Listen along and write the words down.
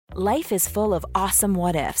Life is full of awesome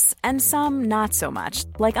what-ifs, and some not so much,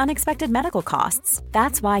 like unexpected medical costs.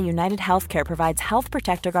 That's why United Healthcare provides Health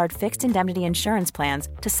Protector Guard fixed indemnity insurance plans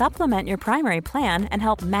to supplement your primary plan and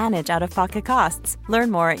help manage out-of-pocket costs.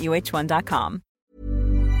 Learn more at uh1.com.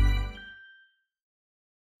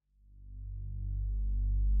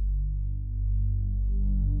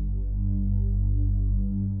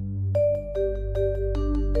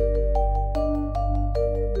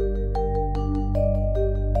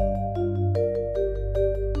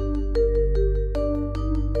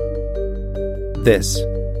 This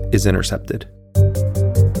is Intercepted.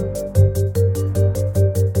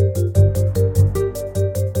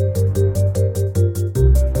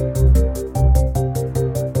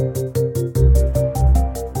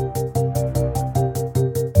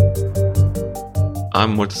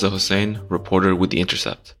 I'm Murtaza Hussain, reporter with The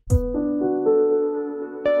Intercept.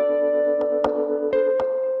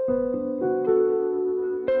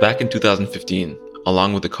 Back in 2015,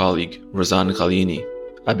 along with a colleague, Razan Ghalini,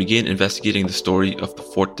 I began investigating the story of the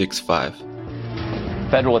Fort Dix Five.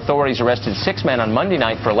 Federal authorities arrested 6 men on Monday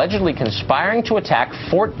night for allegedly conspiring to attack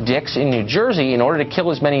Fort Dix in New Jersey in order to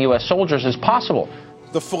kill as many U.S. soldiers as possible.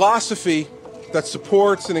 The philosophy that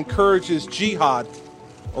supports and encourages jihad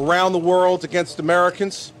around the world against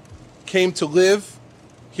Americans came to live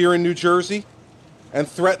here in New Jersey and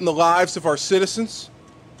threaten the lives of our citizens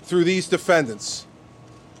through these defendants.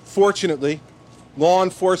 Fortunately, law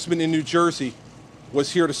enforcement in New Jersey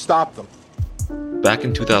was here to stop them. Back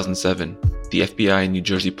in 2007, the FBI and New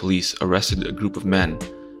Jersey police arrested a group of men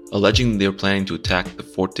alleging they were planning to attack the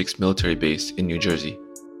Fort Dix military base in New Jersey.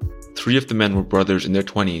 3 of the men were brothers in their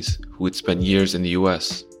 20s who had spent years in the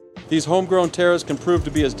U.S. These homegrown terrorists can prove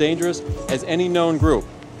to be as dangerous as any known group,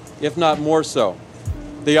 if not more so.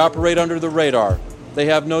 They operate under the radar. They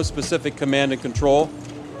have no specific command and control.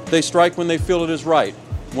 They strike when they feel it is right,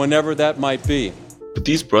 whenever that might be. But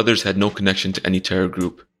these brothers had no connection to any terror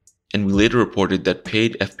group, and we later reported that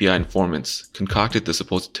paid FBI informants concocted the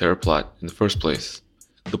supposed terror plot in the first place.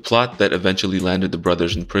 The plot that eventually landed the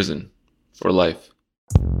brothers in prison for life.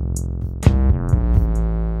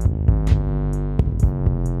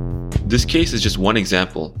 This case is just one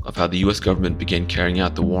example of how the US government began carrying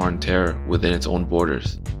out the war on terror within its own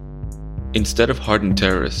borders. Instead of hardened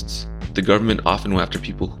terrorists, the government often went after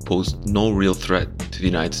people who posed no real threat to the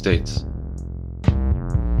United States.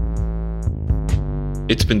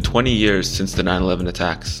 It's been 20 years since the 9/11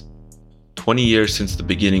 attacks, 20 years since the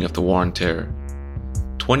beginning of the war on terror,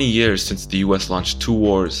 20 years since the US launched 2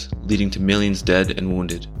 wars leading to millions dead and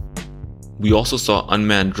wounded. We also saw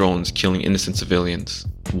unmanned drones killing innocent civilians,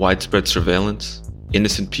 widespread surveillance,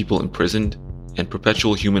 innocent people imprisoned, and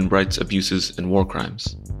perpetual human rights abuses and war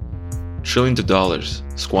crimes. Trillions of dollars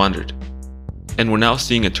squandered. And we're now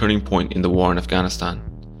seeing a turning point in the war in Afghanistan,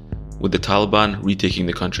 with the Taliban retaking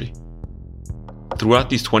the country. Throughout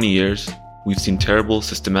these 20 years, we've seen terrible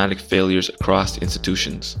systematic failures across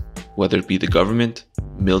institutions, whether it be the government,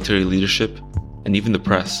 military leadership, and even the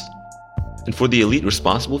press. And for the elite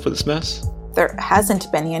responsible for this mess, there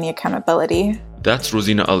hasn't been any accountability. That's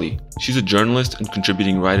Rosina Ali. She's a journalist and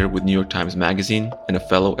contributing writer with New York Times Magazine and a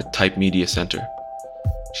fellow at Type Media Center.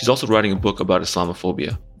 She's also writing a book about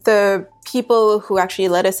Islamophobia. The people who actually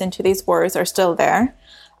led us into these wars are still there.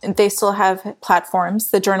 They still have platforms.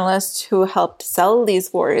 The journalists who helped sell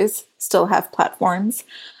these wars still have platforms.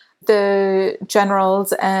 The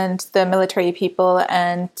generals and the military people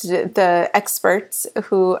and the experts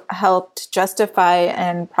who helped justify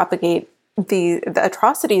and propagate the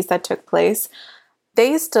atrocities that took place,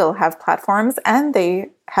 they still have platforms and they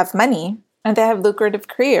have money and they have lucrative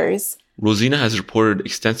careers. Rosina has reported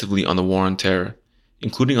extensively on the war on terror,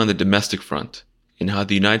 including on the domestic front, and how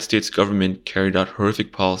the United States government carried out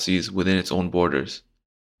horrific policies within its own borders.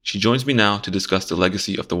 She joins me now to discuss the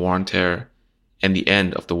legacy of the war on terror and the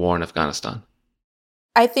end of the war in Afghanistan.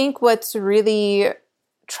 I think what's really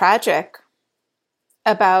tragic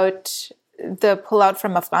about the pullout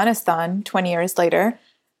from Afghanistan 20 years later,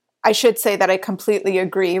 I should say that I completely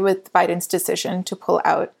agree with Biden's decision to pull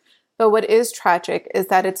out. But what is tragic is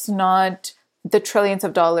that it's not the trillions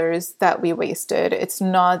of dollars that we wasted. It's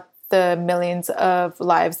not the millions of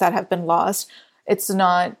lives that have been lost. It's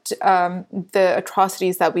not the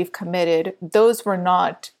atrocities that we've committed. Those were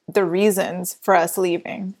not the reasons for us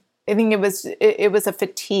leaving. I think it was a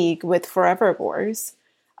fatigue with forever wars.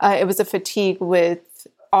 It was a fatigue with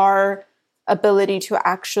our ability to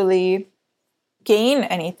actually gain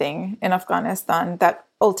anything in Afghanistan that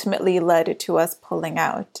ultimately led to us pulling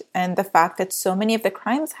out. And the fact that so many of the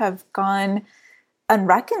crimes have gone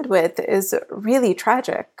unreckoned with is really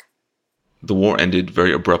tragic. the war ended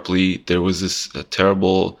very abruptly. There was this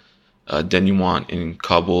terrible denouement in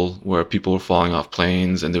Kabul where people were falling off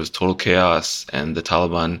planes and there was total chaos, and the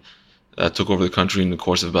Taliban took over the country in the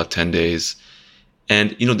course of about 10 days.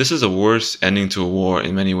 And, this is a worse ending to a war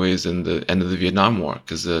in many ways than the end of the Vietnam War,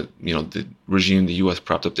 because the regime the U.S.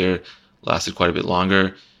 propped up there lasted quite a bit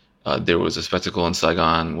longer. There was a spectacle in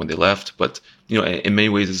Saigon when they left, but, in many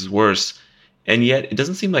ways this is worse. And yet it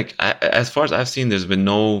doesn't seem like, as far as I've seen, there's been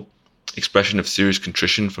no expression of serious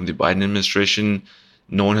contrition from the Biden administration.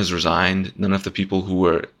 No one has resigned. None of the people who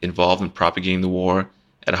were involved in propagating the war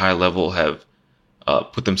at a high level have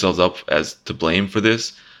put themselves up as to blame for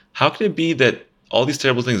this. How can it be that all these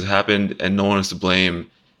terrible things have happened and no one is to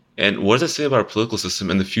blame? And what does that say about our political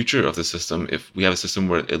system and the future of the system if we have a system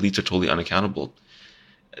where elites are totally unaccountable?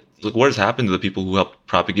 Look, what has happened to the people who helped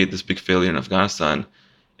propagate this big failure in Afghanistan?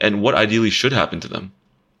 And what ideally should happen to them?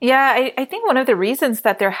 Yeah, I think one of the reasons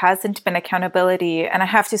that there hasn't been accountability, and I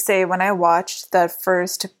have to say, when I watched the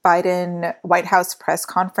first Biden White House press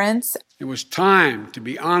conference, it was time to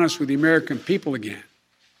be honest with the American people again.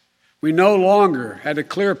 We no longer had a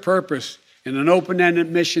clear purpose in an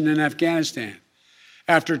open-ended mission in Afghanistan.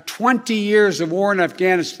 After 20 years of war in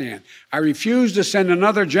Afghanistan, I refuse to send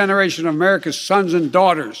another generation of America's sons and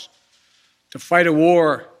daughters to fight a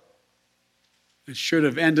war that should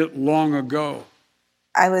have ended long ago.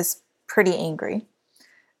 I was pretty angry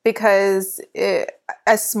because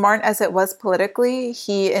as smart as it was politically,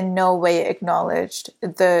 he in no way acknowledged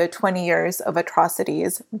the 20 years of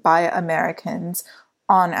atrocities by Americans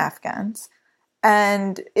on Afghans.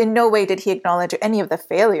 And in no way did he acknowledge any of the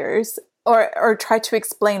failures or try to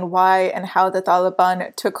explain why and how the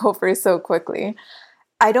Taliban took over so quickly.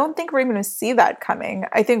 I don't think we're going to see that coming.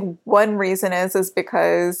 I think one reason is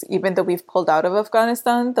because even though we've pulled out of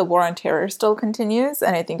Afghanistan, the war on terror still continues.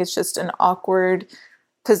 And I think it's just an awkward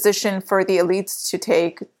position for the elites to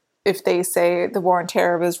take if they say the war on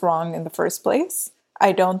terror was wrong in the first place.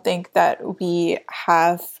 I don't think that we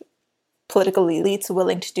have political elites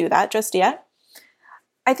willing to do that just yet.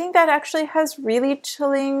 I think that actually has really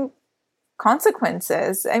chilling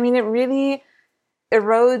consequences. I mean, it really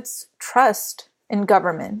erodes trust in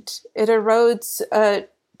government. It erodes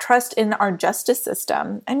trust in our justice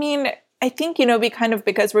system. I mean, I think,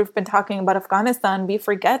 because we've been talking about Afghanistan, we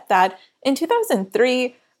forget that in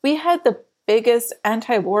 2003, we had the biggest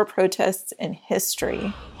anti-war protests in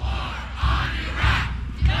history.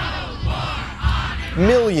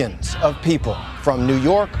 Millions of people from New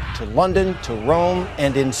York to London to Rome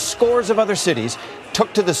and in scores of other cities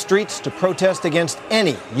took to the streets to protest against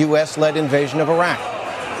any U.S.-led invasion of Iraq.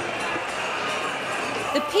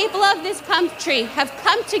 The people of this country have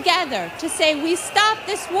come together to say we stop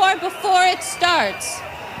this war before it starts.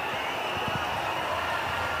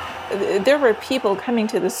 There were people coming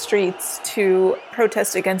to the streets to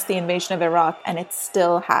protest against the invasion of Iraq, and it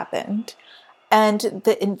still happened. And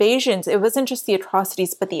the invasions, it wasn't just the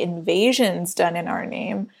atrocities, but the invasions done in our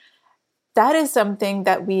name. That is something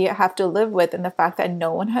that we have to live with, and the fact that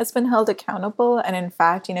no one has been held accountable. And in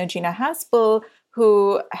fact, Gina Haspel,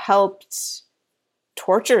 who helped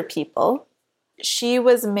torture people, she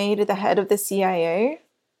was made the head of the CIA.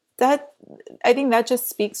 I think that just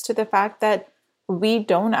speaks to the fact that we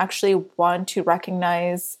don't actually want to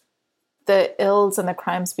recognize the ills and the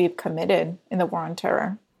crimes we've committed in the war on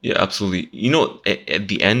terror. Yeah, absolutely. At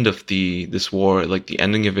the end of this war, the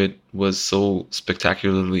ending of it was so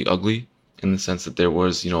spectacularly ugly in the sense that there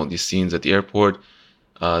was, these scenes at the airport.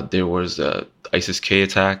 There was a ISIS-K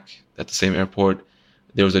attack at the same airport.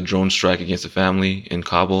 There was a drone strike against a family in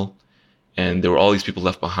Kabul. And there were all these people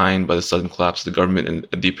left behind by the sudden collapse of the government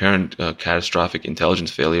and the apparent catastrophic intelligence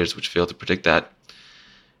failures, which failed to predict that.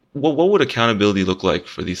 What would accountability look like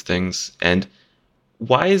for these things? And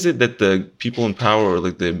why is it that the people in power,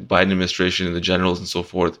 like the Biden administration and the generals and so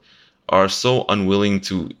forth, are so unwilling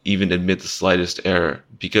to even admit the slightest error?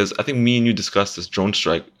 Because I think me and you discussed this drone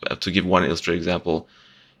strike. To give one illustrative example,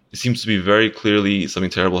 it seems to be very clearly something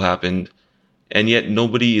terrible happened, and yet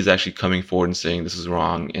nobody is actually coming forward and saying this is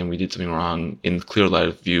wrong and we did something wrong in clear light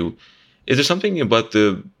of view. Is there something about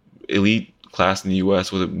the elite class in the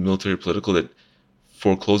U.S., whether military or political, that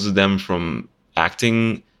forecloses them from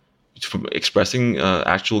acting, from expressing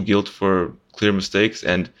actual guilt for clear mistakes?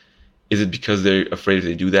 And is it because they're afraid if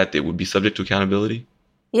they do that, they would be subject to accountability?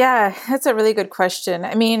 Yeah, that's a really good question.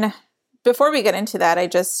 I mean, before we get into that, I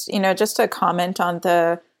just to comment on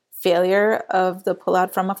the failure of the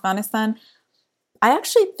pullout from Afghanistan, I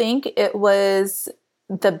actually think it was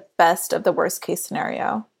the best of the worst case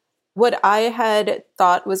scenario. What I had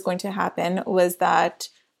thought was going to happen was that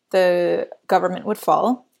the government would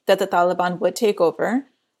fall, that the Taliban would take over,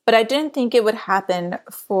 But I didn't think it would happen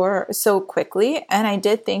for so quickly. And I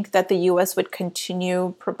did think that the US would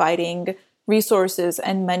continue providing resources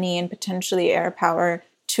and money and potentially air power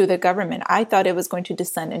to the government. I thought it was going to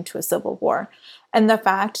descend into a civil war. And the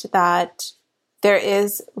fact that there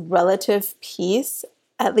is relative peace,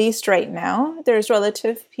 at least right now, there's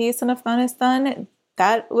relative peace in Afghanistan,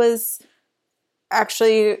 that was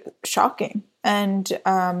actually shocking. And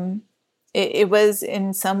it was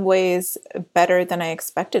in some ways better than I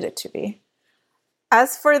expected it to be.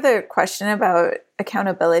 As for the question about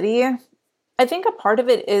accountability, I think a part of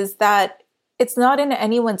it is that it's not in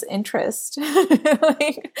anyone's interest.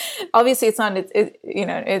 Obviously, it's not.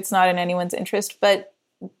 It's not in anyone's interest. But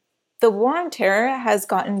the war on terror has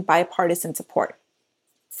gotten bipartisan support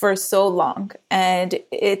for so long, and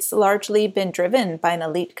it's largely been driven by an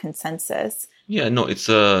elite consensus. Yeah, no, it's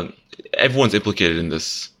everyone's implicated in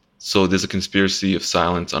this. So there's a conspiracy of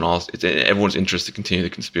silence on all. It's in everyone's interest to continue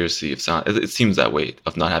the conspiracy of silence. It seems that way,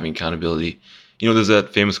 of not having accountability. There's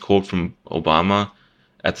that famous quote from Obama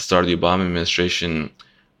at the start of the Obama administration,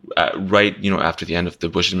 right, after the end of the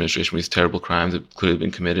Bush administration, with these terrible crimes that could have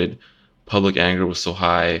been committed. Public anger was so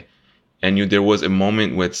high. And there was a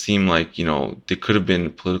moment where it seemed like, there could have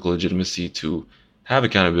been political legitimacy to have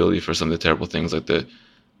accountability for some of the terrible things, like the,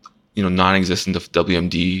 non-existence of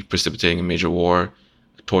WMD precipitating a major war,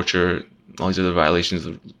 torture, all these other violations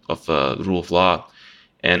of the rule of law.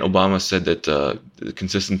 And Obama said that the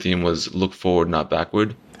consistent theme was look forward, not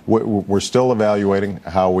backward. We're still evaluating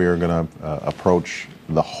how we are going to approach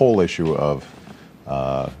the whole issue of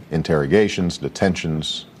interrogations,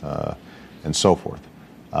 detentions, and so forth.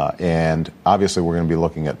 And obviously, we're going to be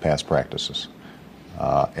looking at past practices.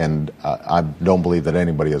 And I don't believe that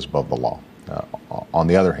anybody is above the law. On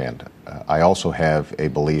the other hand, I also have a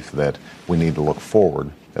belief that we need to look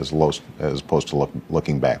forward as opposed to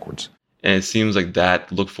looking backwards. And it seems like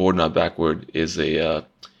that look forward, not backward is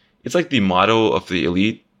it's like the motto of the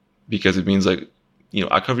elite, because it means like,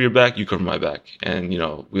 I cover your back, you cover my back. And,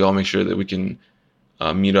 we all make sure that we can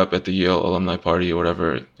meet up at the Yale alumni party or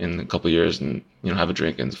whatever in a couple of years and, have a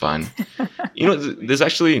drink and it's fine.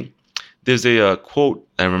 There's a quote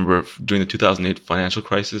I remember during the 2008 financial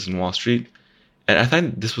crisis in Wall Street. And I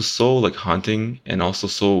find this was so like haunting and also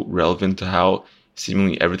so relevant to how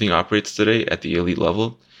seemingly everything operates today at the elite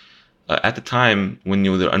level. At the time when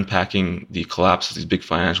they're unpacking the collapse of these big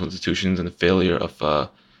financial institutions and the failure of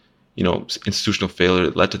institutional failure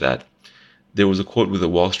that led to that, there was a quote with a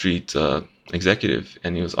Wall Street executive,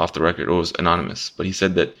 and he was off the record, or it was anonymous, but he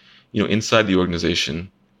said that inside the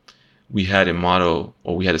organization we had a motto,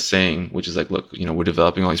 or we had a saying, which is like, look, we're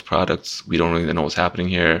developing all these products, we don't really know what's happening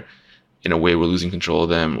here. In a way, we're losing control of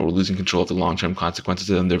them, or we're losing control of the long-term consequences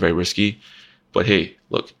of them. They're very risky. But hey,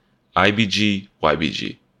 look, IBG,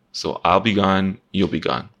 YBG. So I'll be gone, you'll be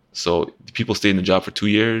gone. So people stay in the job for 2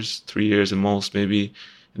 years, 3 years at most, maybe,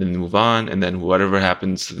 and then they move on. And then whatever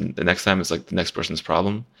happens the next time, it's like the next person's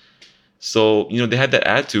problem. So, they had that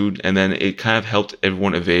attitude, and then it kind of helped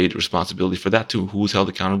everyone evade responsibility for that too. Who was held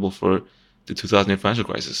accountable for the 2008 financial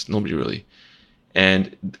crisis? Nobody really.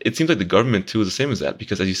 And it seems like the government too is the same as that,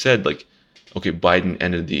 because as you said, like, okay, Biden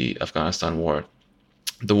ended the Afghanistan war.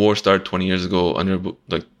 The war started 20 years ago under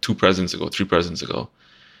like 3 presidents ago.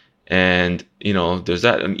 And, there's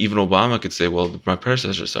that. And even Obama could say, well, my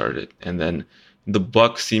predecessor started it. And then the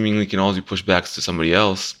buck seemingly can always be pushed back to somebody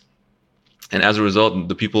else. And as a result,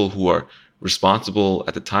 the people who are responsible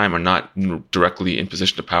at the time are not directly in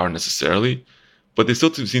position of power necessarily, but they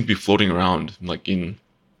still seem to be floating around, like in,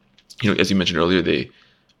 as you mentioned earlier, they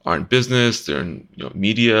are in business, they're in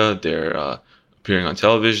media, they're appearing on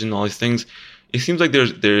television, all these things. It seems like there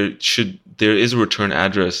is a return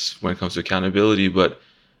address when it comes to accountability, but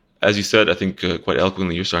as you said, I think quite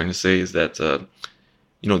eloquently, you're starting to say is that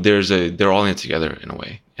they're all in it together in a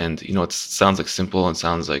way, and it sounds like simple and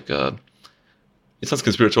sounds like it sounds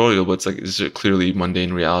conspiratorial, but it's a clearly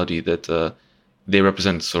mundane reality that they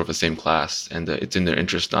represent sort of the same class, and it's in their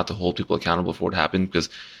interest not to hold people accountable for what happened, because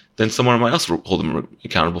then someone else will hold them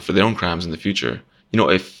accountable for their own crimes in the future.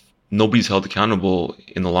 If nobody's held accountable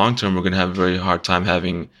in the long term, we're going to have a very hard time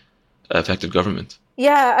having effective government.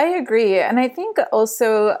 Yeah, I agree. And I think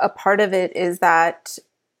also a part of it is that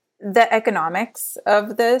the economics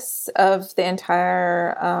of the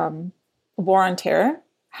entire war on terror,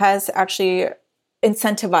 has actually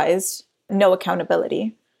incentivized no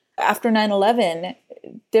accountability. After 9/11,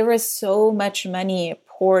 there was so much money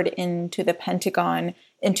poured into the Pentagon,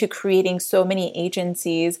 into creating so many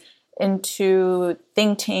agencies, into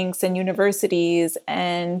think tanks and universities,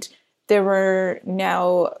 and There were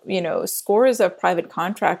now, scores of private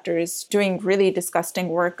contractors doing really disgusting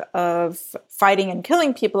work of fighting and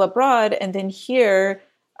killing people abroad. And then here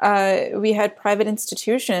we had private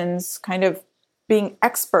institutions kind of being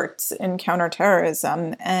experts in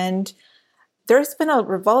counterterrorism. And there's been a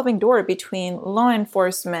revolving door between law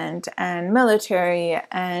enforcement and military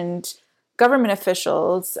and government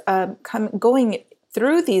officials going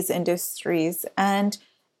through these industries. And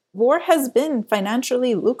war has been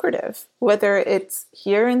financially lucrative, whether it's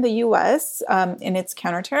here in the U.S. In its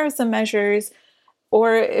counterterrorism measures,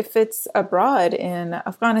 or if it's abroad in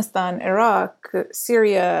Afghanistan, Iraq,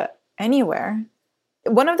 Syria, anywhere.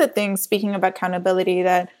 One of the things, speaking of accountability,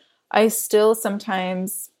 that I still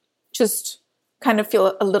sometimes just kind of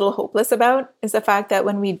feel a little hopeless about is the fact that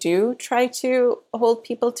when we do try to hold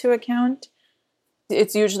people to account,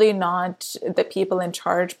 it's usually not the people in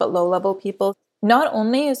charge, but low-level people. Not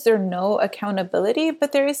only is there no accountability,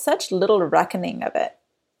 but there is such little reckoning of it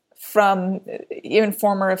from even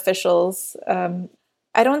former officials.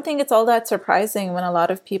 I don't think it's all that surprising when a lot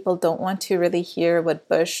of people don't want to really hear what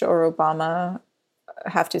Bush or Obama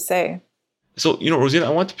have to say. So, Rosina, I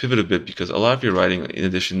want to pivot a bit because a lot of your writing, in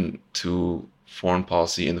addition to foreign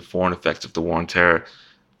policy and the foreign effects of the war on terror,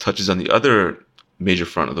 touches on the other major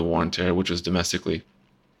front of the war on terror, which was domestically.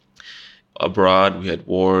 Abroad, we had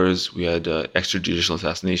wars, we had extrajudicial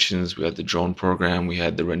assassinations, we had the drone program, we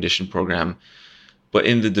had the rendition program. But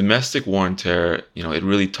in the domestic war on terror, it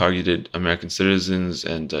really targeted American citizens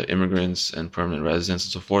and immigrants and permanent residents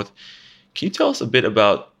and so forth. Can you tell us a bit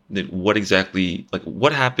about what exactly,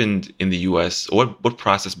 what happened in the U.S., or what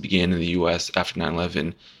process began in the U.S. after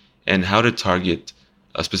 9/11, and how to target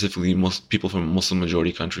specifically people from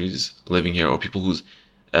Muslim-majority countries living here, or people whose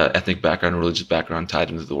ethnic background or religious background tied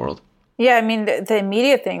into the world? Yeah, I mean, the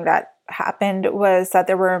immediate thing that happened was that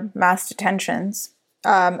there were mass detentions.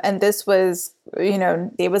 And this was,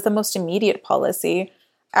 it was the most immediate policy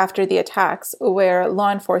after the attacks, where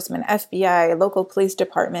law enforcement, FBI, local police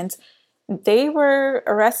departments, they were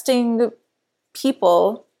arresting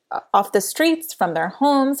people off the streets, from their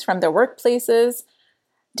homes, from their workplaces,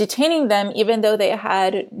 detaining them even though they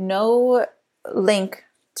had no link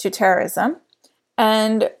to terrorism.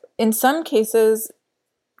 And in some cases,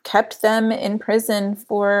 kept them in prison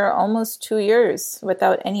for almost 2 years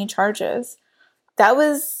without any charges. That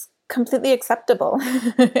was completely acceptable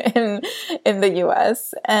in the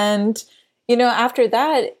U.S. And, after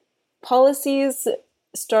that, policies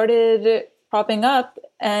started popping up,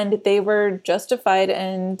 and they were justified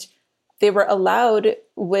and they were allowed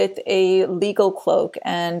with a legal cloak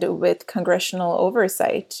and with congressional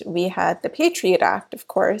oversight. We had the Patriot Act, of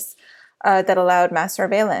course, that allowed mass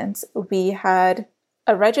surveillance. We had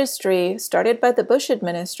a registry started by the Bush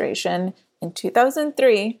administration in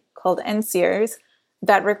 2003 called NSEERS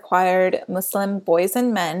that required Muslim boys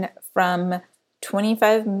and men from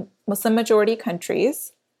 25 Muslim-majority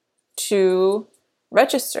countries to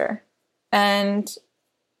register. And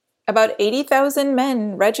about 80,000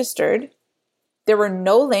 men registered. There were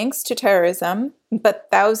no links to terrorism, but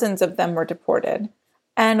thousands of them were deported.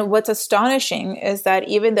 And what's astonishing is that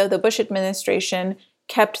even though the Bush administration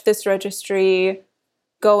kept this registry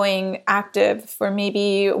going active for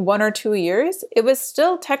maybe 1 or 2 years, it was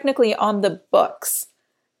still technically on the books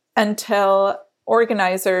until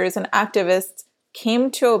organizers and activists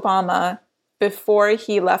came to Obama before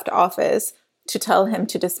he left office to tell him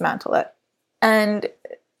to dismantle it. And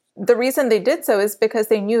the reason they did so is because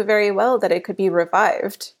they knew very well that it could be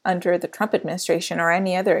revived under the Trump administration or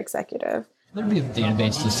any other executive. There be a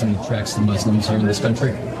database system that tracks the Muslims here in this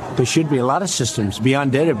country? There should be a lot of systems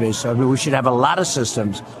beyond database. I mean, we should have a lot of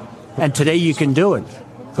systems. And today you can do it.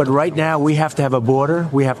 But right now we have to have a border.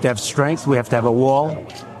 We have to have strength. We have to have a wall.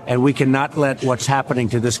 And we cannot let what's happening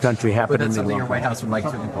to this country happen. But that's something your White House would like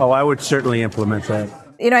to. Oh, I would certainly implement that.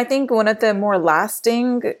 I think one of the more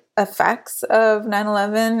lasting effects of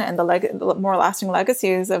 9/11 and the more lasting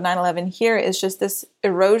legacies of 9/11 here is just this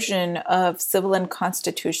erosion of civil and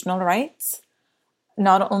constitutional rights,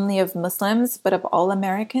 not only of Muslims, but of all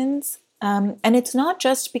Americans. And it's not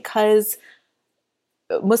just because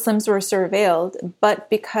Muslims were surveilled, but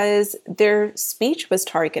because their speech was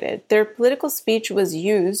targeted. Their political speech was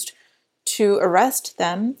used to arrest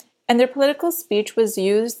them, and their political speech was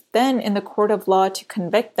used then in the court of law to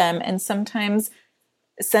convict them and sometimes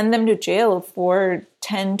send them to jail for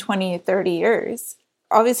 10, 20, 30 years.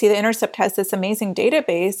 Obviously, The Intercept has this amazing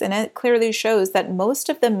database, and it clearly shows that most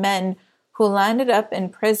of the men who landed up in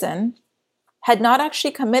prison had not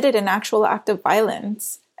actually committed an actual act of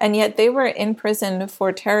violence, and yet they were in prison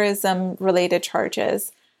for terrorism-related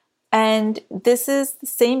charges. And this is the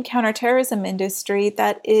same counterterrorism industry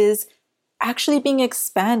that is actually being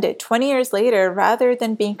expanded 20 years later rather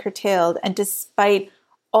than being curtailed. And despite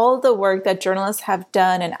all the work that journalists have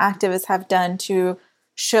done and activists have done to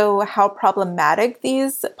show how problematic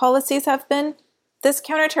these policies have been, this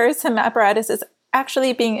counterterrorism apparatus is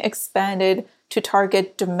actually being expanded to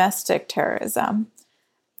target domestic terrorism.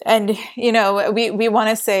 And, we want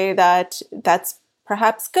to say that that's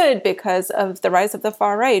perhaps good because of the rise of the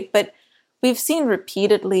far right, but we've seen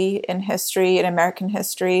repeatedly in history, in American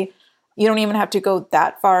history, you don't even have to go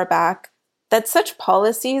that far back, that such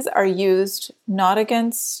policies are used not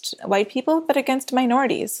against white people, but against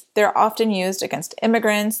minorities. They're often used against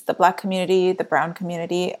immigrants, the Black community, the brown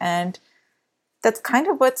community, and that's kind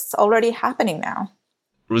of what's already happening now.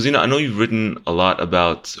 Rosina, I know you've written a lot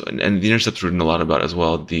about, and The Intercept's written a lot about as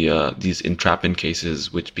well, these entrapment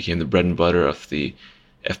cases, which became the bread and butter of the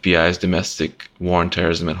FBI's domestic war on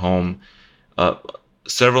terrorism at home.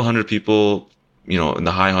 Several hundred people, in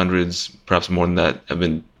the high hundreds, perhaps more than that, have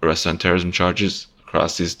been arrested on terrorism charges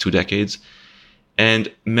across these 2 decades. And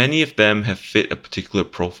many of them have fit a particular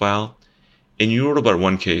profile. And you wrote about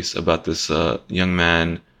one case about this young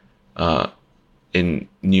man in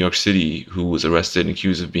New York City who was arrested and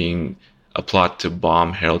accused of being a plot to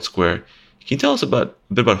bomb Herald Square. Can you tell us a bit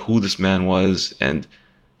about who this man was and,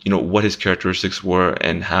 what his characteristics were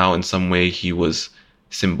and how in some way he was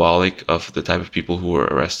symbolic of the type of people who were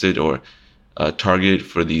arrested or targeted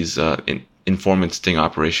for these informant sting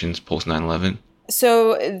operations post 9/11?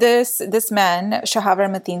 So this man, Shahavar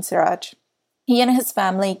Mateen Siraj, he and his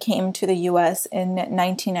family came to the U.S. in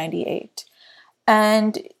 1998.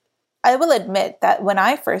 And I will admit that when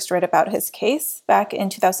I first read about his case back in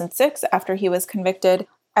 2006, after he was convicted,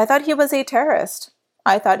 I thought he was a terrorist.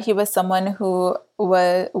 I thought he was someone who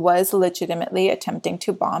was legitimately attempting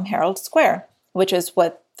to bomb Herald Square, which is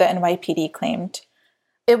what the NYPD claimed.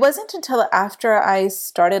 It wasn't until after I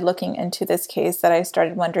started looking into this case that I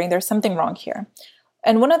started wondering there's something wrong here.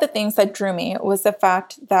 And one of the things that drew me was the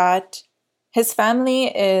fact that his family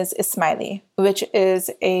is Ismaili, which is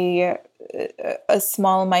a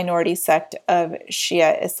small minority sect of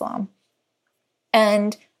Shia Islam.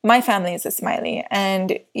 And my family is Ismaili.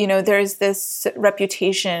 And, there's this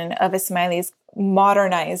reputation of Ismailis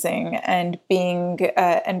modernizing and being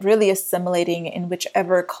and really assimilating in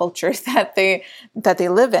whichever culture that they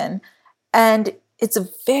live in. And it's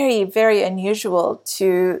very, very unusual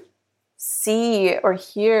to see or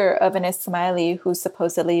hear of an Ismaili who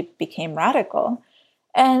supposedly became radical.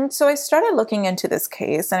 And so I started looking into this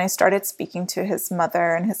case and I started speaking to his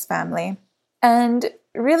mother and his family. And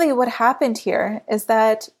really what happened here is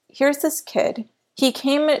that here's this kid. He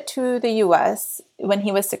came to the US when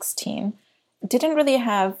he was 16, didn't really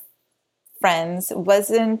have friends,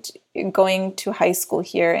 wasn't going to high school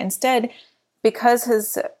here. Instead, because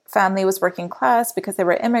his family was working class, because they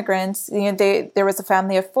were immigrants, there was a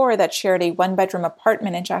family of 4 that shared a 1-bedroom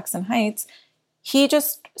apartment in Jackson Heights. He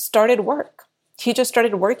just started work. He just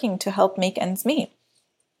started working to help make ends meet.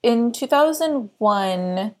 In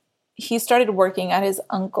 2001, he started working at his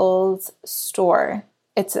uncle's store.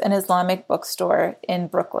 It's an Islamic bookstore in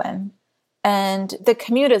Brooklyn. And the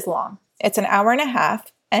commute is long. It's an hour and a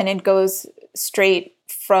half, and it goes straight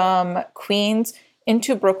from Queens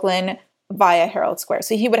into Brooklyn via Herald Square.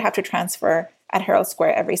 So he would have to transfer at Herald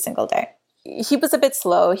Square every single day. He was a bit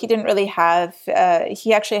slow. He didn't really have,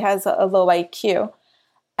 he actually has a low IQ.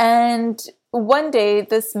 And one day,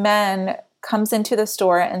 this man comes into the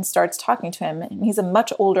store and starts talking to him. And he's a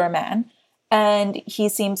much older man. And he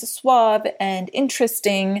seems suave and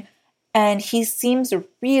interesting. And he seems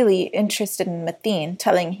really interested in Mateen,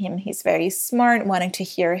 telling him he's very smart, wanting to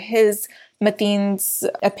hear Mateen's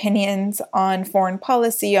opinions on foreign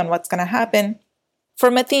policy, on what's going to happen. For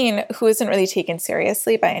Mateen, who isn't really taken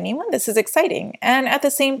seriously by anyone, this is exciting. And at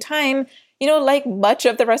the same time, like much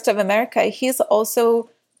of the rest of America, he's also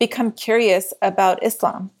become curious about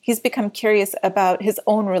Islam. He's become curious about his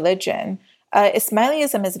own religion.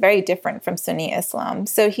 Ismailism is very different from Sunni Islam.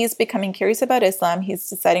 So he's becoming curious about Islam. He's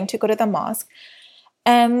deciding to go to the mosque.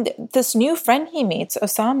 And this new friend he meets,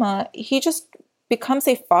 Osama, he just becomes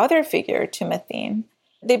a father figure to Mateen.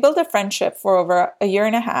 They build a friendship for over a year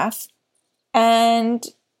and a half. And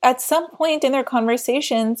at some point in their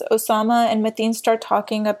conversations, Osama and Mateen start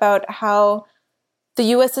talking about how the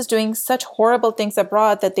U.S. is doing such horrible things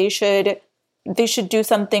abroad that they should do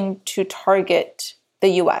something to target the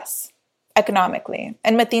U.S. economically.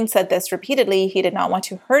 And Mateen said this repeatedly. He did not want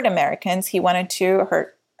to hurt Americans. He wanted to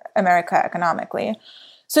hurt America economically.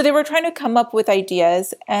 So they were trying to come up with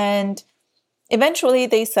ideas, and eventually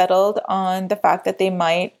they settled on the fact that they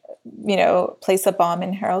might, place a bomb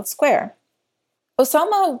in Herald Square.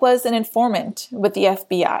 Osama was an informant with the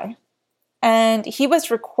FBI. And he was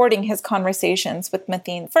recording his conversations with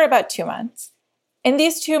Mateen for about 2 months. In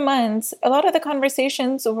these 2 months, a lot of the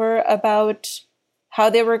conversations were about how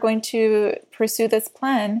they were going to pursue this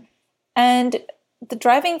plan. And the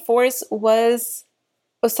driving force was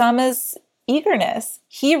Osama's eagerness.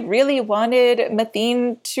 He really wanted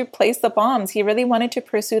Mateen to place the bombs. He really wanted to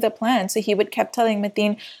pursue the plan. So he would kept telling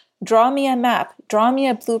Mateen, draw me a map, draw me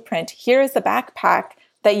a blueprint. Here is the backpack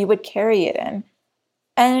that you would carry it in.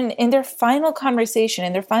 And in their final conversation,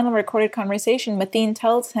 in their final recorded conversation, Mateen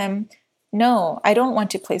tells him, no, I don't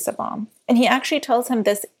want to place a bomb. And he actually tells him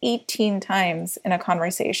this 18 times in a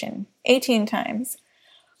conversation. 18 times.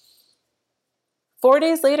 4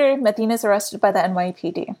 days later, Mateen is arrested by the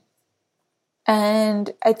NYPD.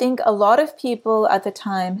 And I think a lot of people at the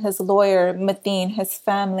time, his lawyer, Mateen, his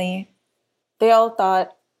family, they all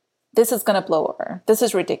thought, this is going to blow over. This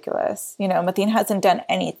is ridiculous. Mateen hasn't done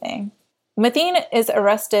anything. Mateen is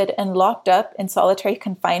arrested and locked up in solitary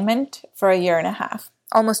confinement for 1.5 years,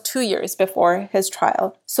 almost 2 years before his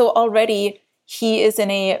trial. So already he is in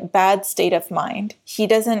a bad state of mind. He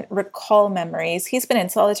doesn't recall memories. He's been in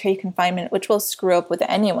solitary confinement, which will screw up with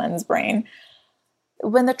anyone's brain.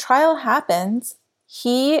 When the trial happens,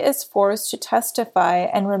 he is forced to testify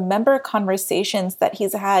and remember conversations that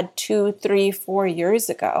he's had 2, 3, 4 years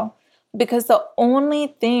ago. Because the only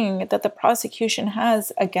thing that the prosecution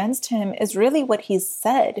has against him is really what he's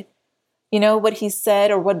said. What he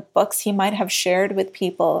said or what books he might have shared with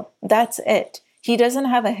people. That's it. He doesn't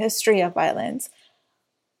have a history of violence.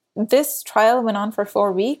 This trial went on for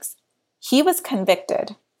 4 weeks. He was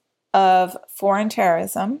convicted of foreign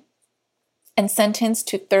terrorism and sentenced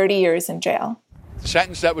to 30 years in jail. The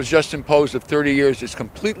sentence that was just imposed of 30 years is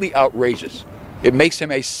completely outrageous. It makes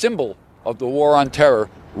him a symbol of the war on terror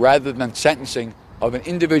rather than sentencing of an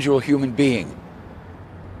individual human being.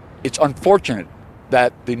 It's unfortunate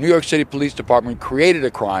that the New York City Police Department created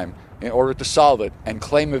a crime in order to solve it and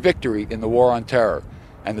claim a victory in the war on terror.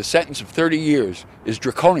 And the sentence of 30 years is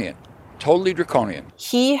draconian, totally draconian.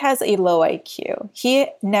 He has a low IQ. He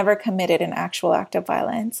never committed an actual act of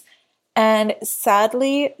violence. And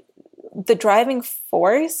sadly, the driving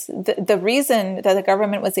force, the reason that the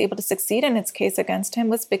government was able to succeed in its case against him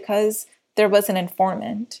was because there was an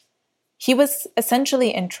informant. He was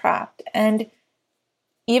essentially entrapped. And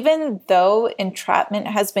even though entrapment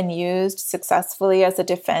has been used successfully as a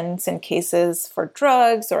defense in cases for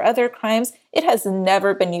drugs or other crimes, it has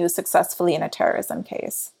never been used successfully in a terrorism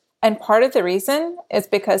case. And part of the reason is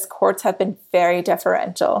because courts have been very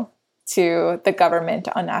deferential to the government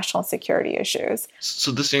on national security issues.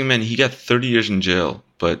 So this young man, he got 30 years in jail,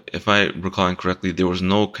 but if I recall correctly, there was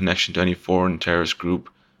no connection to any foreign terrorist group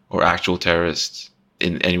or actual terrorists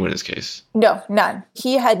in anyone in this case? No, none.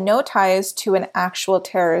 He had no ties to an actual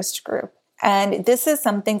terrorist group. And this is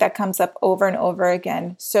something that comes up over and over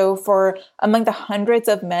again. So for among the hundreds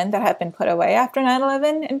of men that have been put away after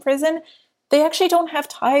 9/11 in prison, they actually don't have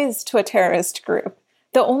ties to a terrorist group.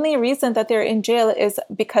 The only reason that they're in jail is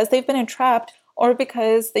because they've been entrapped or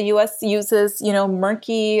because the U.S. uses,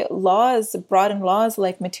 murky laws, broadened laws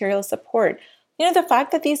like material support. The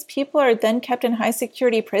fact that these people are then kept in high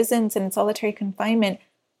security prisons and in solitary confinement,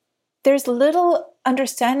 there's little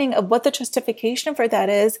understanding of what the justification for that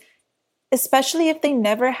is, especially if they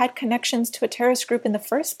never had connections to a terrorist group in the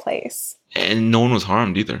first place. And no one was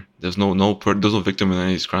harmed either. There's no victim in any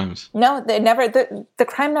of these crimes. No, the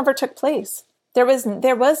crime never took place. There was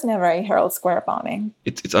never a Herald Square bombing.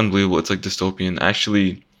 It's unbelievable. It's like dystopian.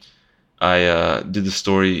 Actually, I did the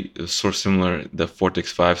story, it was sort of similar, the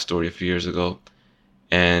Vortex 5 story a few years ago.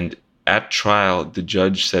 And at trial, the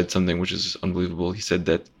judge said something which is unbelievable. He said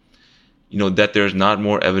that, that there's not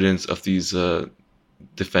more evidence of these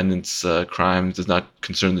defendants' crimes does not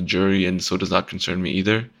concern the jury, and so does not concern me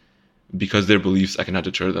either, because their beliefs, I cannot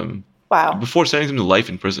deter them. Wow. Before sentencing them to life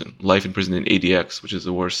in prison in ADX, which is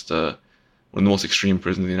the worst, one of the most extreme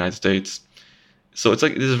prisons in the United States. So it's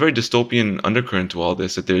like there's a very dystopian undercurrent to all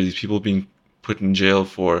this, that there are these people being put in jail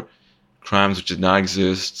for crimes which did not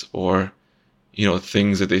exist, or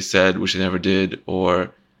things that they said which they never did, or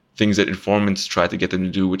things that informants tried to get them to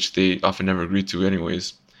do which they often never agreed to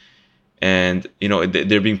anyways. And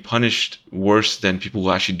they're being punished worse than people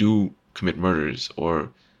who actually do commit murders or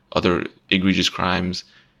other egregious crimes.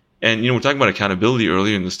 And we're talking about accountability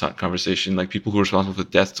earlier in this conversation, like people who are responsible for the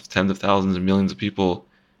deaths of tens of thousands and millions of people.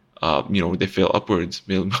 They fail upwards.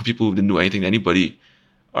 People who didn't do anything to anybody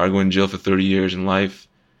are going to jail for 30 years in life.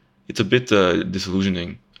 It's a bit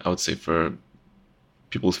disillusioning, I would say, for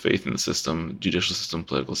people's faith in the system, judicial system,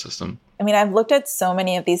 political system. I mean, I've looked at so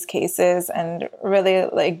many of these cases and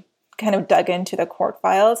really kind of dug into the court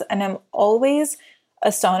files, and I'm always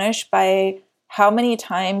astonished by how many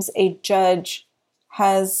times a judge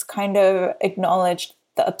has kind of acknowledged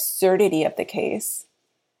the absurdity of the case.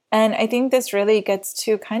 And I think this really gets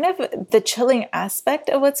to kind of the chilling aspect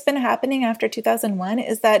of what's been happening after 2001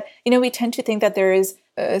 is that, we tend to think that there is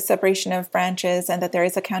a separation of branches and that there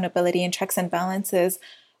is accountability and checks and balances.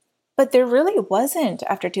 But there really wasn't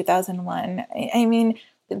after 2001. I mean,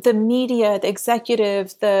 the media, the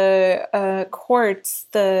executive, the courts,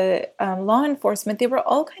 the law enforcement, they were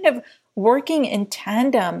all kind of working in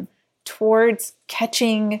tandem towards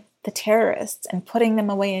catching the terrorists and putting them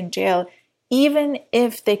away in jail, even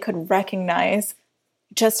if they could recognize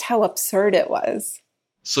just how absurd it was.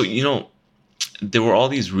 So, there were all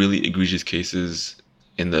these really egregious cases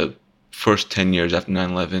in the first 10 years after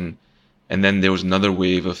 9/11, and then there was another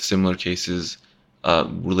wave of similar cases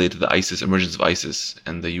related to the emergence of ISIS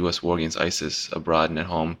and the U.S. war against ISIS abroad and at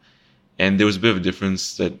home. And there was a bit of a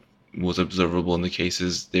difference that was observable in the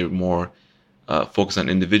cases. They were more focused on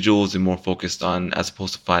individuals and more focused on, as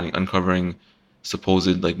opposed to uncovering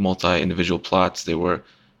supposed multi-individual plots. They were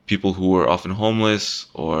people who were often homeless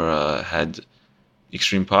or had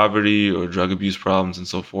extreme poverty or drug abuse problems and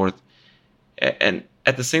so forth. And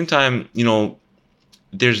at the same time,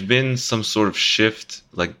 there's been some sort of shift,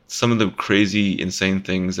 like some of the crazy, insane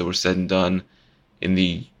things that were said and done in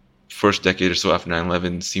the first decade or so after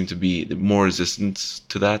 9/11 seem to be more resistant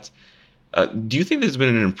to that. Do you think there's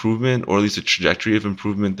been an improvement, or at least a trajectory of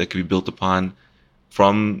improvement that could be built upon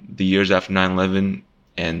from the years after 9/11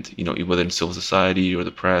 and, whether in civil society or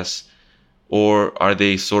the press, or are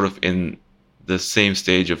they sort of in the same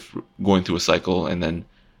stage of going through a cycle and then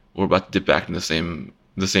we're about to dip back in the same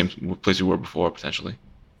place we were before, potentially?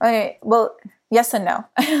 Okay, well, yes and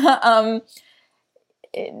no.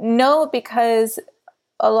 No, because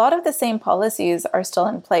a lot of the same policies are still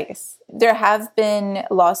in place. There have been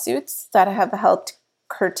lawsuits that have helped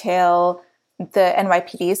curtail the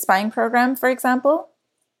NYPD spying program, for example,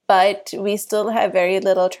 but we still have very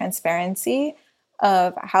little transparency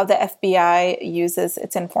of how the FBI uses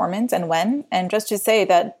its informants and when. And just to say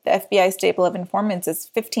that the FBI stable of informants is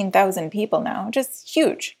 15,000 people now, just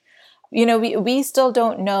huge. We still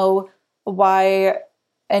don't know why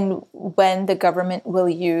and when the government will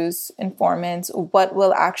use informants, what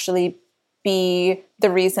will actually be the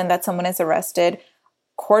reason that someone is arrested.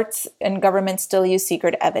 Courts and government still use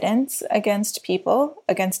secret evidence against people,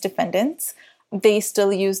 against defendants. They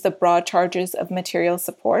still use the broad charges of material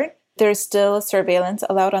support. There's still surveillance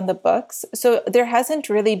allowed on the books. So there hasn't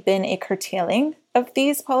really been a curtailing of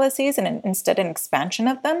these policies and instead an expansion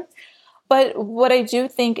of them. But what I do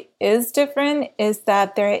think is different is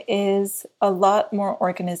that there is a lot more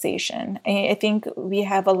organization. I think we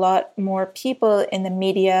have a lot more people in the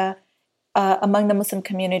media, among the Muslim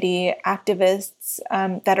community, activists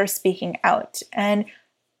that are speaking out. And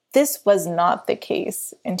this was not the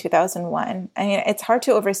case in 2001. I mean, it's hard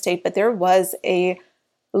to overstate, but there was a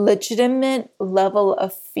legitimate level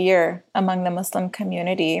of fear among the Muslim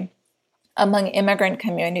community, among immigrant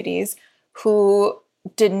communities who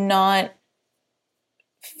did not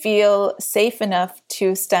feel safe enough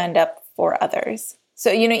to stand up for others.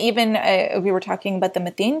 So, even we were talking about the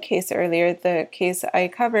Mateen case earlier, the case I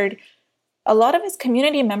covered. A lot of his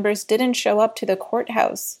community members didn't show up to the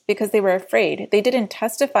courthouse because they were afraid. They didn't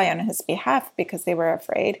testify on his behalf because they were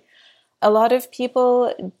afraid. A lot of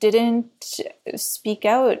people didn't speak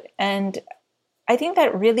out. And I think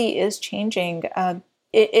that really is changing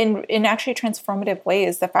in actually transformative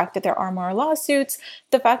ways. The fact that there are more lawsuits,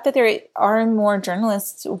 the fact that there are more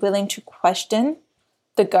journalists willing to question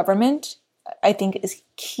the government, I think is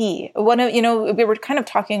key. We were kind of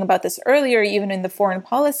talking about this earlier, even in the foreign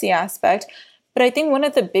policy aspect, but I think one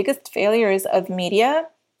of the biggest failures of media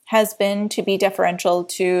has been to be deferential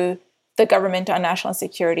to the government on national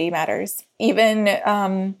security matters. Even,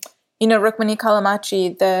 Rukmini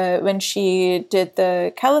Callimachi, when she did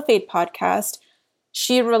the Caliphate podcast,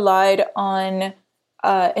 she relied on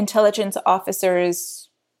intelligence officers'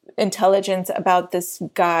 intelligence about this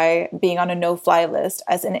guy being on a no-fly list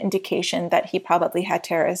as an indication that he probably had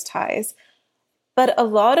terrorist ties. But a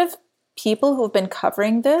lot of people who have been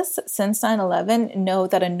covering this since 9/11 know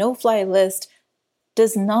that a no-fly list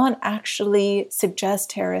does not actually suggest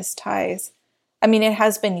terrorist ties. I mean, it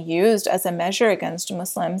has been used as a measure against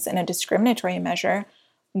Muslims in a discriminatory measure,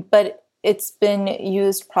 but it's been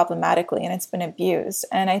used problematically and it's been abused.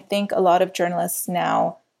 And I think a lot of journalists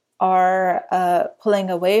now are pulling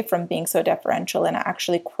away from being so deferential and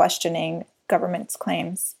actually questioning government's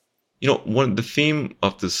claims. The theme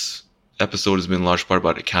of this episode has been in large part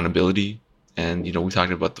about accountability. And, we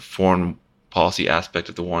talked about the foreign policy aspect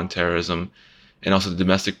of the war on terrorism and also the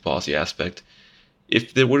domestic policy aspect.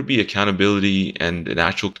 If there were to be accountability and an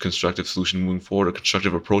actual constructive solution moving forward, a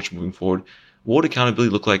constructive approach moving forward, what would accountability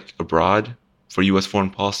look like abroad for U.S. foreign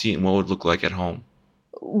policy, and what would it look like at home?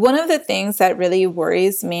 One of the things that really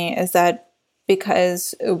worries me is that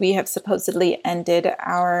because we have supposedly ended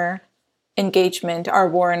our engagement, our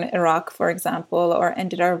war in Iraq, for example, or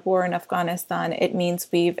ended our war in Afghanistan, it means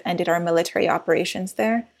we've ended our military operations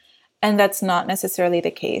there. And that's not necessarily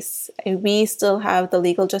the case. We still have the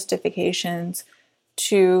legal justifications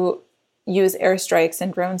to use airstrikes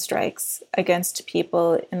and drone strikes against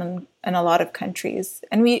people in a lot of countries.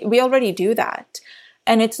 And we already do that.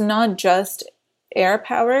 And it's not just air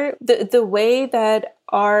power. The way that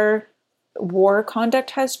our war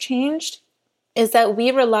conduct has changed is that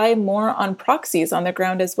we rely more on proxies on the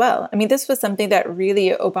ground as well. I mean, this was something that really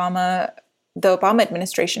the Obama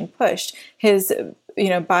administration pushed, his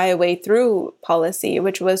buy a way through policy,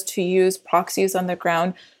 which was to use proxies on the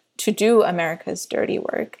ground to do America's dirty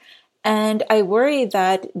work. And I worry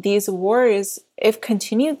that these wars, if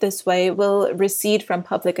continued this way, will recede from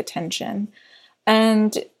public attention.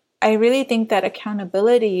 And I really think that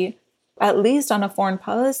accountability, at least on a foreign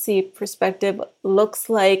policy perspective, looks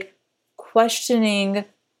like questioning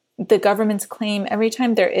the government's claim every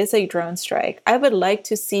time there is a drone strike. I would like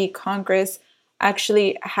to see Congress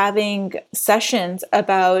actually having sessions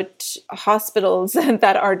about hospitals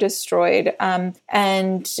that are destroyed and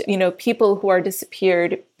people who are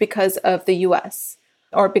disappeared because of the U.S.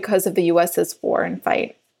 or because of the U.S.'s war and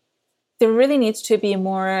fight. There really needs to be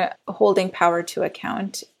more holding power to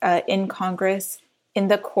account in Congress, in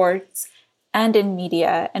the courts, and in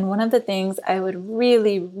media. And one of the things I would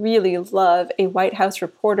really, really love a White House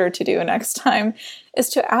reporter to do next time is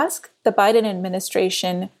to ask the Biden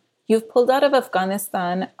administration, you've pulled out of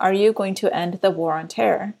Afghanistan, are you going to end the war on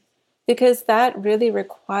terror? Because that really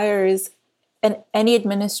requires any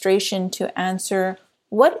administration to answer,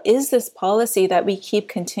 what is this policy that we keep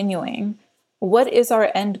continuing? What is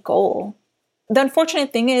our end goal? The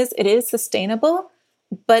unfortunate thing is it is sustainable,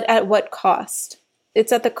 but at what cost?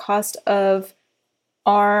 It's at the cost of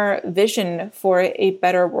our vision for a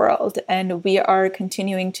better world. And we are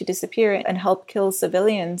continuing to disappear and help kill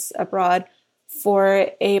civilians abroad for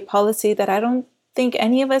a policy that I don't think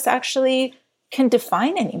any of us actually can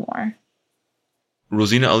define anymore.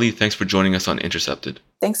 Rosina Ali, thanks for joining us on Intercepted.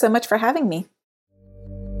 Thanks so much for having me.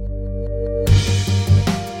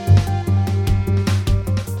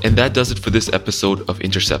 And that does it for this episode of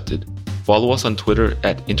Intercepted. Follow us on Twitter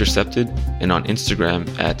at Intercepted and on Instagram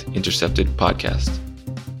at Intercepted Podcast.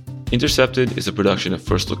 Intercepted is a production of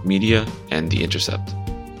First Look Media and The Intercept.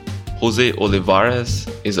 Jose Olivares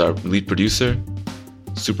is our lead producer.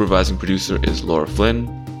 Supervising producer is Laura Flynn.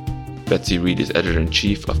 Betsy Reed is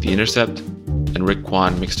editor-in-chief of The Intercept. And Rick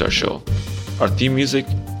Kwan mixed our show. Our theme music,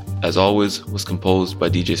 as always, was composed by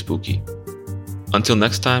DJ Spooky. Until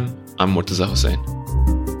next time, I'm Murtaza Hussain.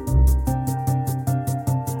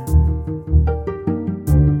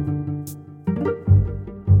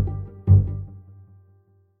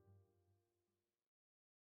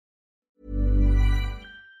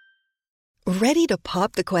 Ready to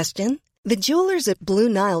pop the question? The jewelers at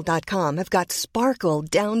BlueNile.com have got sparkle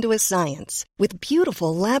down to a science with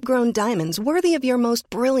beautiful lab-grown diamonds worthy of your most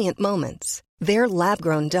brilliant moments. Their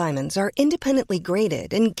lab-grown diamonds are independently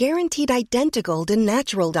graded and guaranteed identical to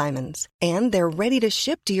natural diamonds, and they're ready to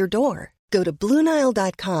ship to your door. Go to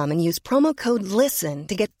BlueNile.com and use promo code LISTEN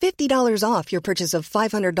to get $50 off your purchase of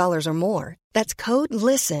 $500 or more. That's code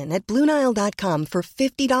LISTEN at BlueNile.com for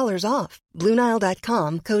 $50 off.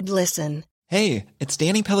 BlueNile.com, code LISTEN. Hey, it's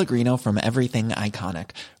Danny Pellegrino from Everything Iconic.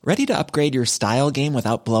 Ready to upgrade your style game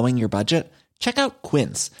without blowing your budget? Check out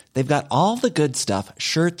Quince. They've got all the good stuff,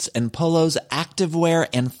 shirts and polos, activewear,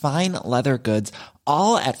 and fine leather goods,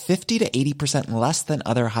 all at 50 to 80% less than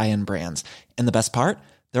other high-end brands. And the best part?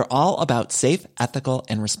 They're all about safe, ethical,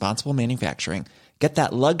 and responsible manufacturing. Get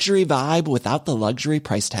that luxury vibe without the luxury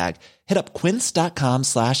price tag. Hit up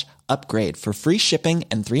quince.com/upgrade for free shipping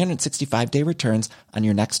and 365-day returns on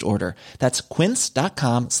your next order. That's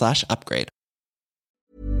quince.com/upgrade.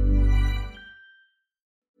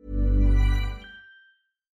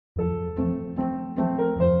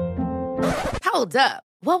 Hold up.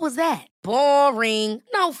 What was that? Boring.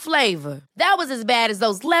 No flavor. That was as bad as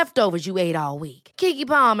those leftovers you ate all week. Keke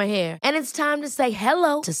Palmer here. And it's time to say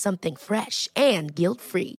hello to something fresh and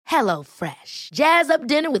guilt-free. HelloFresh. Jazz up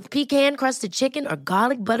dinner with pecan-crusted chicken or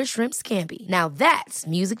garlic butter shrimp scampi. Now that's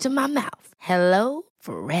music to my mouth.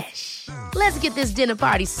 HelloFresh. Let's get this dinner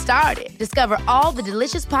party started. Discover all the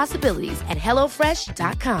delicious possibilities at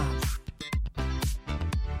HelloFresh.com.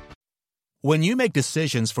 When you make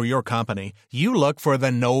decisions for your company, you look for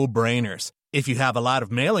the no-brainers. If you have a lot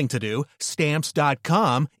of mailing to do,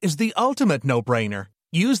 Stamps.com is the ultimate no-brainer.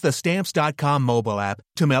 Use the Stamps.com mobile app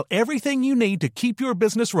to mail everything you need to keep your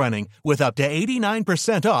business running with up to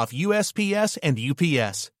 89% off USPS and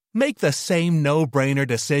UPS. Make the same no-brainer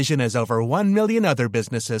decision as over 1 million other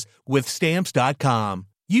businesses with Stamps.com.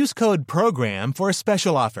 Use code PROGRAM for a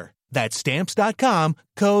special offer. That's Stamps.com,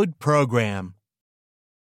 code PROGRAM.